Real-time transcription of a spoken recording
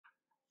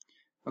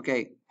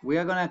Okay, we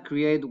are gonna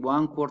create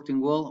one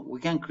curtain wall. We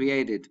can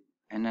create it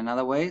in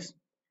another ways,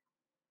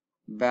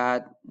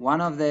 but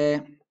one of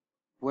the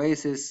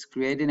ways is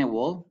creating a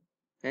wall.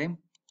 Okay,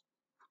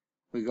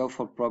 we go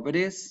for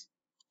properties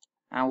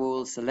and we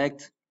will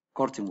select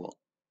curtain wall.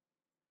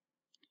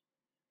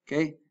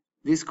 Okay,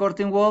 this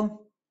curtain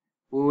wall,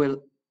 we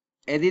will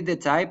edit the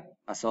type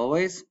as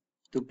always,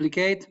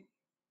 duplicate.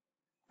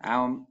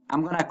 I'm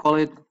gonna call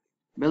it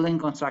building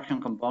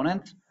construction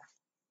component.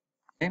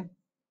 Okay,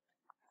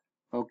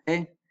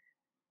 okay,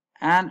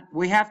 and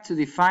we have to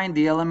define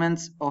the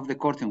elements of the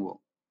curtain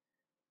wall.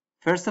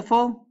 First of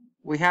all,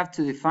 we have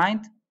to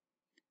define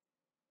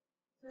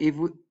if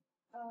we,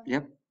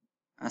 yep,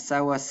 as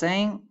I was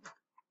saying,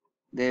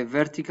 the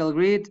vertical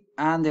grid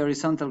and the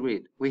horizontal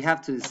grid. We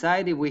have to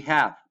decide if we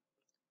have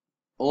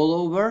all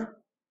over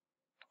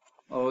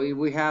or if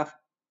we have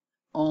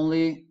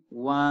only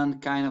one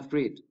kind of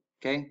grid.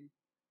 Okay,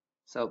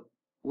 so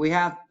we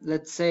have,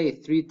 let's say,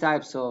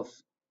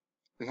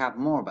 we have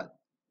more, but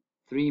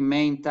three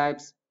main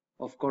types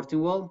of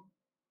curtain wall.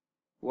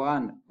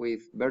 One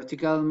with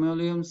vertical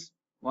mullions,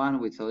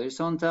 one with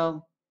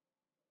horizontal,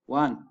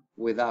 one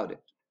without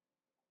it.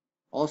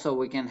 Also,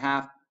 we can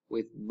have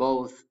with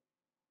both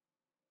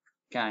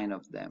kind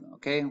of them,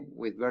 okay,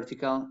 with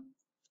vertical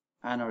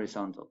and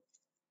horizontal.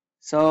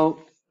 So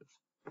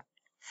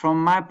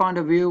from my point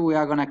of view, we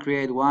are going to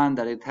create one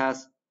that it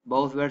has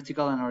both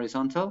vertical and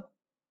horizontal.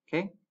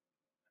 Okay.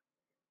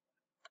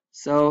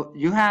 So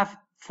you have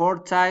four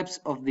types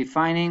of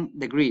defining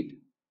the grid.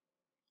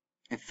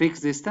 A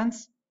fixed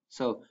distance.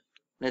 So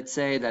let's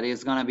say that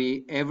it's going to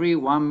be every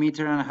 1.5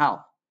 meters.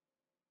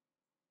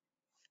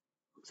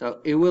 So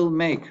it will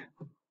make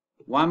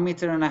 1.5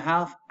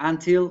 meters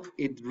until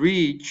it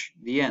reach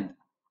the end.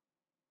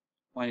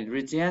 When it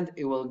reaches the end,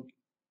 it will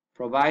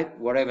provide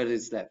whatever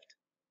is left.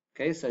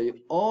 Okay, so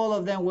all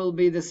of them will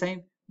be the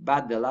same,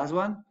 but the last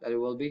one, that it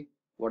will be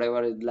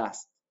whatever it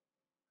lasts.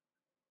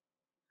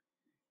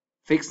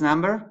 Fixed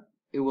number,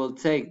 it will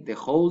take the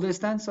whole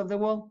distance of the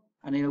wall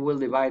and it will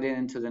divide it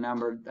into the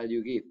number that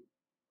you gave,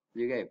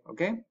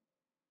 okay?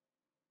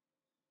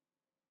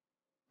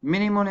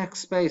 Minimum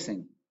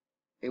spacing,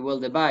 it will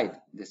divide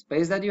the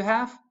space that you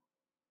have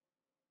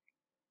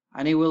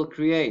and it will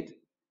create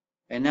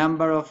a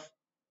number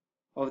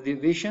of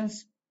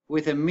divisions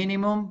with a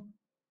minimum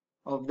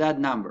of that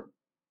number.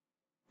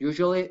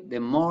 Usually the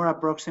more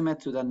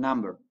approximate to that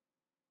number,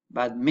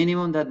 but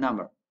minimum that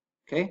number,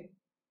 okay?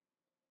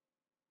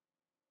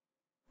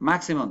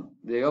 Maximum,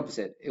 the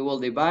opposite. It will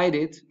divide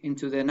it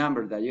into the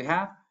number that you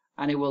have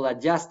and it will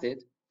adjust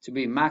it to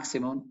be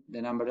maximum,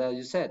 the number that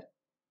you said.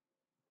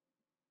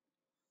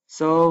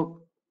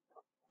 So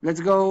let's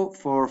go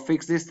for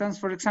fixed distance,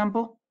 for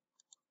example.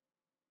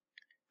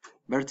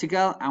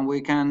 Vertical, and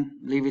we can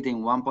leave it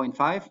in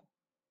 1.5.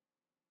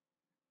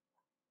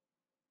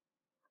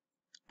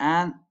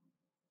 And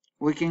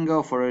we can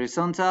go for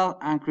horizontal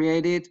and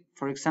create it,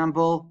 for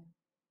example,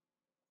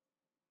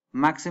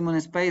 maximum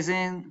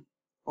spacing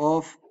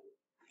of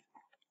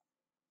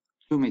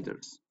 2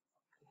 meters.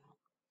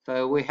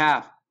 So we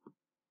have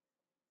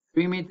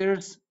 3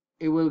 meters,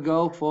 it will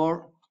go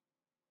for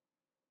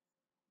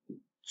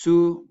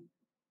 2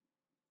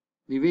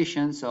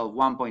 divisions of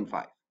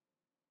 1.5.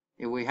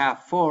 If we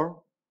have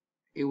 4,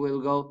 it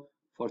will go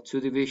for 2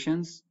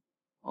 divisions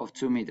of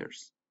 2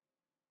 meters.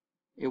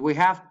 If we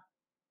have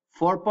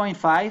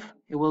 4.5,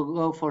 it will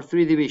go for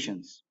 3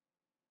 divisions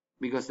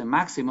because the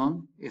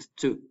maximum is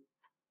 2.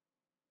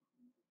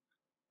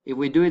 If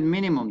we do it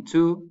minimum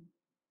 2,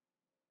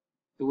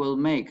 it will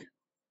make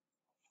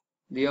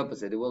the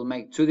opposite. It will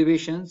make 2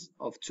 divisions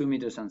of 2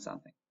 meters and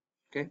something.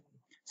 Okay,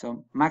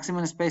 so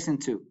maximum spacing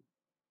 2.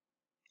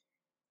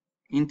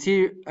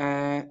 Interior,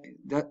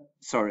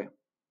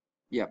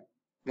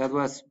 that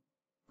was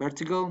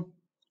vertical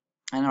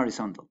and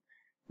horizontal.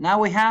 Now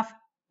we have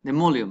the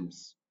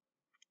mullions.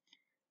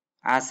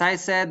 As I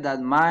said that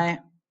my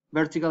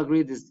vertical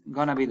grid is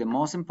gonna be the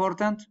most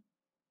important,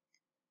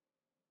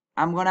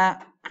 I'm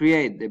gonna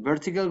create the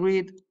vertical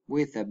grid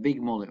with a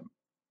big mullion.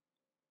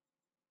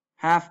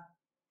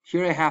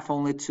 Here I have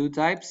only 2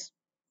 types.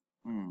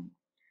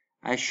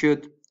 I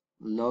should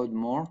load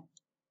more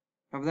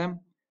of them,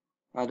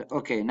 but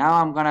okay, now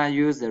I'm gonna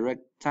use the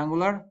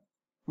rectangular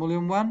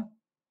mullion one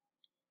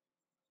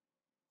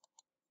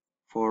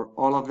for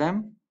all of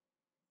them,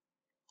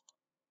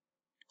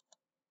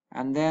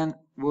 and then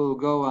we'll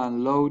go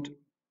and load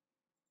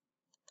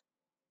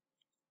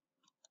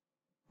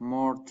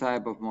more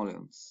type of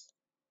mullions.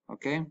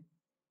 Okay,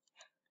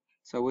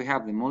 so we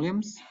have the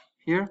mullions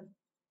here.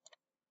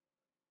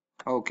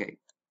 Okay,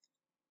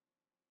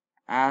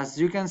 as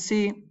you can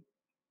see,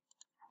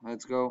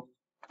 let's go.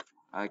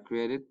 I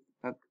created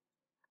that.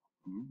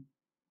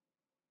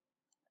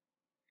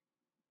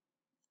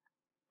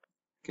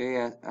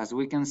 Okay, as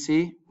we can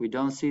see, we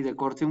don't see the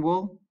curtain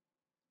wall,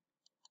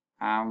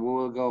 and we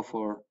will go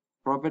for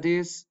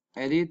properties,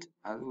 edit,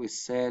 as we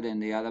said in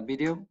the other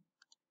video.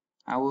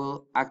 I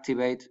will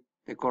activate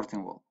the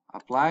curtain wall.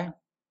 Apply.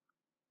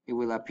 It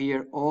will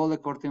appear all the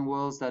curtain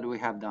walls that we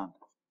have done.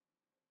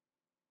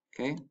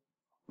 Okay,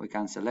 we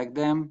can select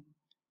them,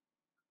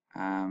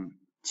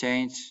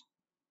 change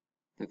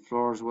the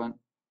floors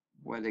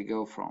where they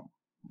go from.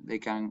 They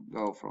can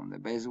go from the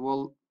base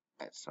wall,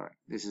 sorry,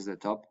 this is the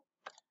top,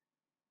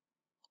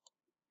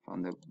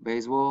 from the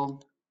base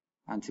wall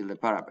until the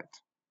parapet.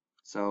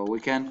 So we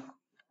can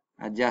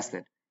adjust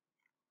it.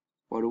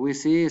 What we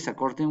see is a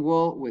curtain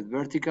wall with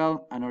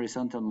vertical and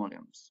horizontal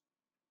mullions.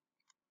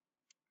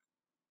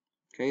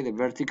 Okay, the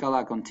vertical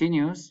are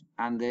continuous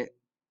and the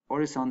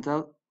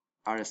horizontal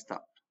are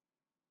stopped.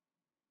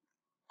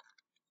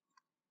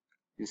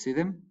 You see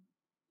them?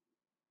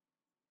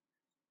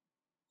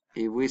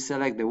 If we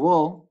select the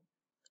wall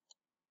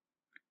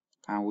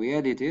and we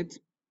edit it,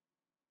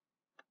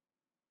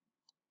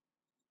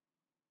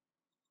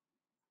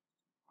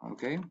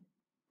 okay,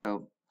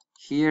 so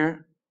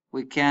here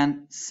we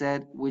can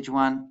set which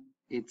one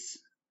it's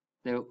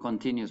the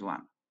continuous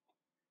one.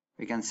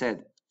 We can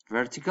set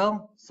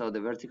vertical, so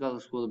the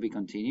verticals will be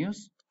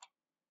continuous,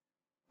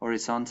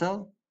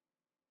 horizontal,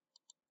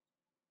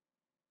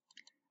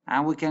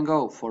 and we can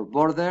go for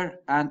border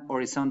and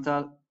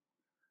horizontal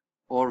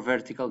or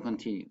vertical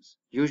continuous.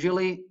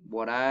 Usually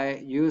what I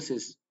use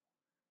is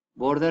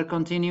border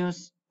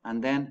continuous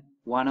and then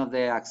one of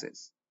the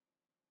axes.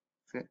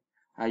 Okay.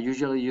 I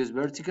usually use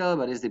vertical,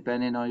 but it's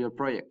depending on your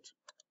project.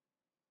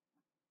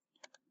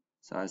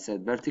 So I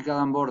said vertical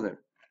and border.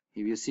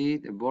 If you see,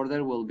 the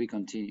border will be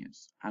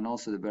continuous and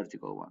also the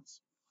vertical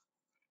ones.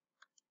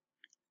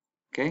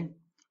 Okay.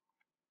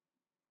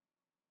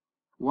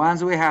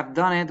 Once we have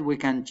done it, we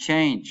can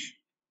change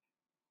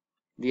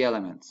the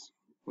elements.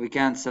 We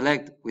can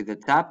select with the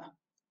tab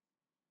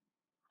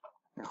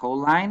the whole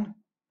line,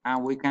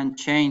 and we can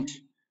change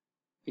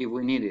if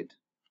we need it.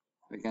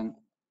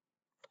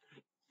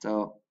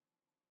 So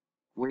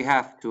we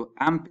have to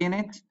unpin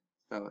it,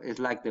 so it's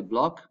like the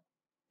block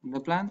in the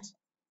plants,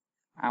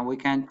 and we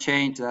can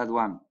change that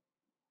one.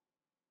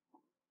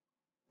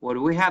 What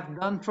we have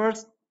done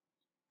first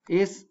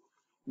is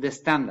the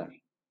standard,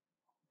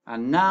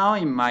 and now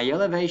in my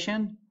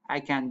elevation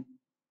I can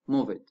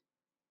move it.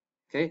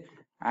 Okay,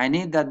 I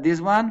need that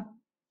this one,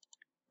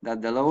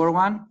 that the lower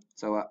one,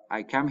 so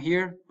I come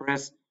here,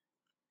 press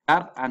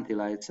tab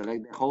until I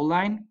select the whole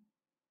line.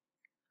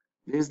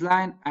 This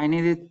line I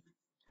needed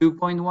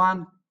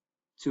 2.1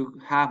 to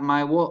have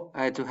my wall,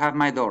 to have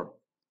my door.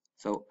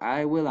 So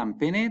I will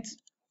unpin it,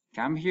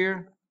 come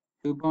here,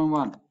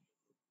 2.1.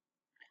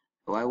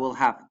 So I will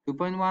have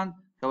 2.1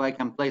 so I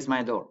can place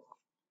my door.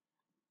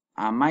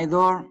 And my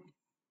door,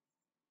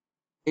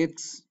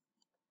 it's,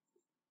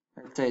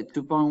 let's say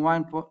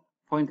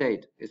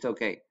 2.1.8, it's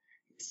okay.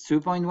 It's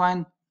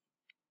 2.1,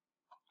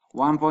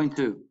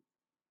 1.2.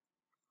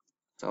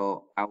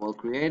 So I will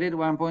create it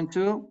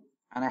 1.2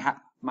 and I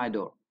have my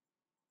door.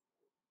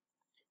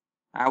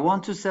 I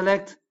want to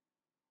select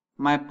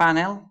my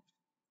panel.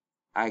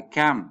 I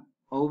come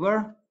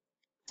over,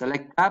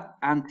 select tab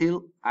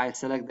until I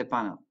select the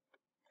panel.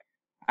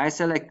 I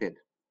select it.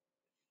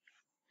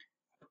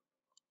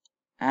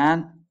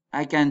 And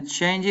I can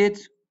change it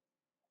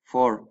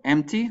for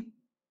empty.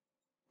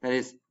 That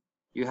is,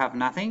 you have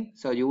nothing,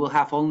 so you will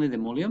have only the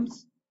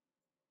mullions.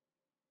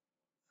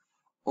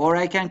 Or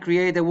I can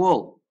create a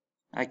wall.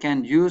 I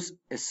can use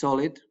a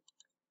solid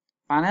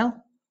panel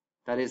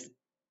that is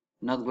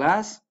not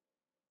glass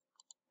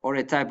or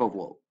a type of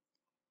wall.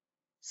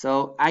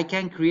 So I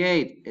can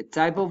create a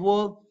type of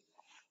wall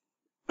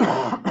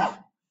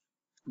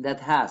that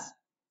has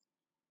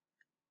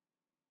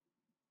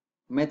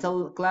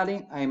metal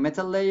cladding, a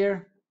metal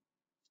layer,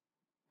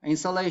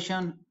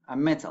 insulation,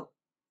 and metal.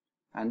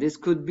 And this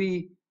could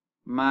be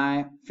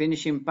my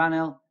finishing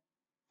panel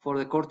for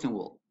the curtain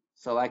wall.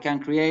 So I can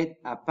create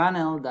a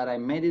panel that I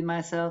made it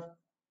myself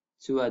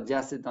to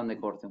adjust it on the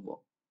curtain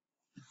wall.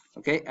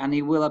 Okay, and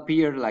it will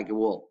appear like a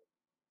wall.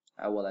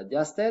 I will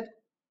adjust it,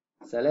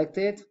 select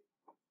it,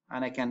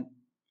 and I can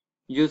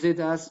use it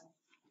as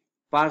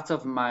parts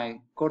of my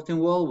curtain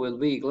wall will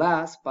be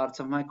glass, parts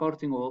of my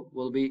curtain wall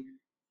will be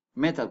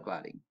metal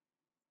cladding.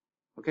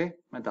 Okay,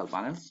 metal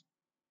panels.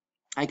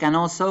 I can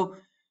also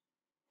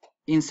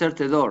insert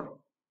a door.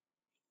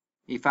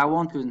 If I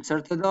want to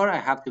insert the door, I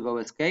have to go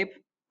escape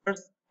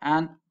first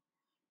and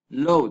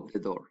load the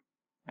door.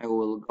 I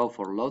will go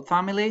for load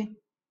family,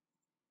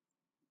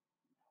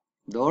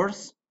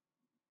 doors,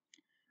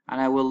 and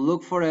I will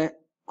look for a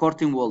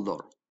curtain wall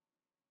door.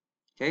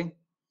 Okay,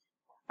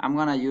 I'm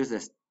gonna use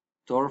the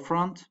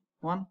storefront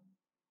one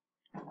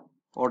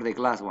or the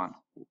glass one.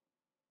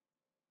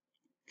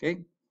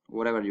 Okay,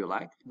 whatever you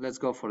like. Let's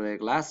go for the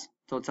glass,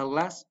 total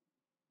glass.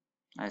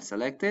 I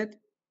select it.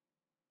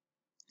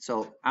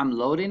 So I'm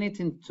loading it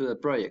into the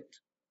project.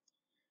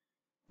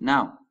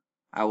 Now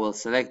I will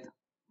select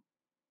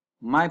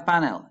my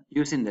panel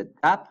using the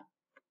tab,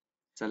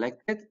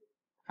 select it,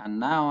 and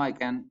now I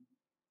can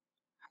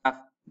have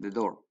the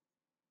door.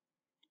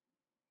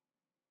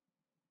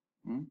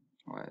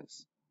 Well,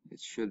 it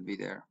should be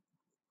there.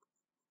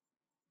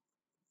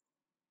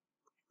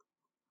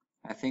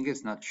 I think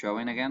it's not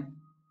showing again.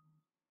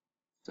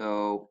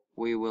 So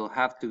we will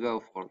have to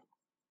go for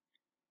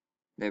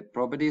the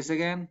properties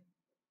again,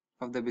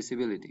 of the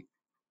visibility.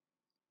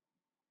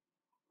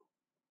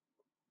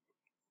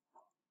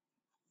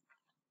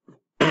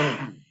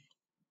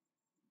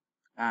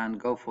 And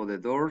go for the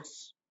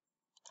doors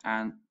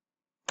and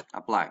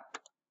apply.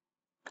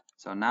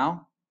 So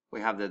now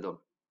we have the door.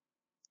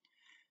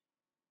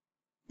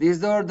 This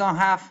door don't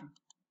have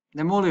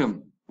the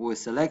mullion. We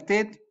select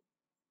it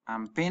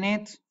and pin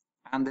it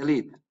and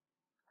delete.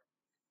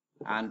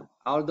 And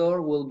our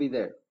door will be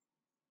there.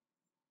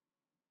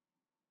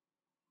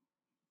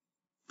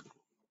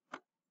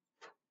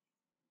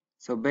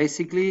 So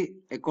basically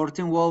a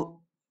curtain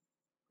wall,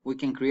 we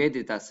can create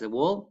it as a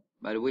wall,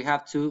 but we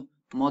have to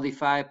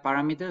modify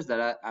parameters that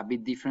are a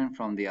bit different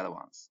from the other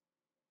ones.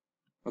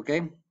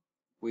 Okay,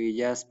 we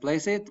just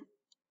place it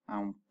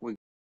and we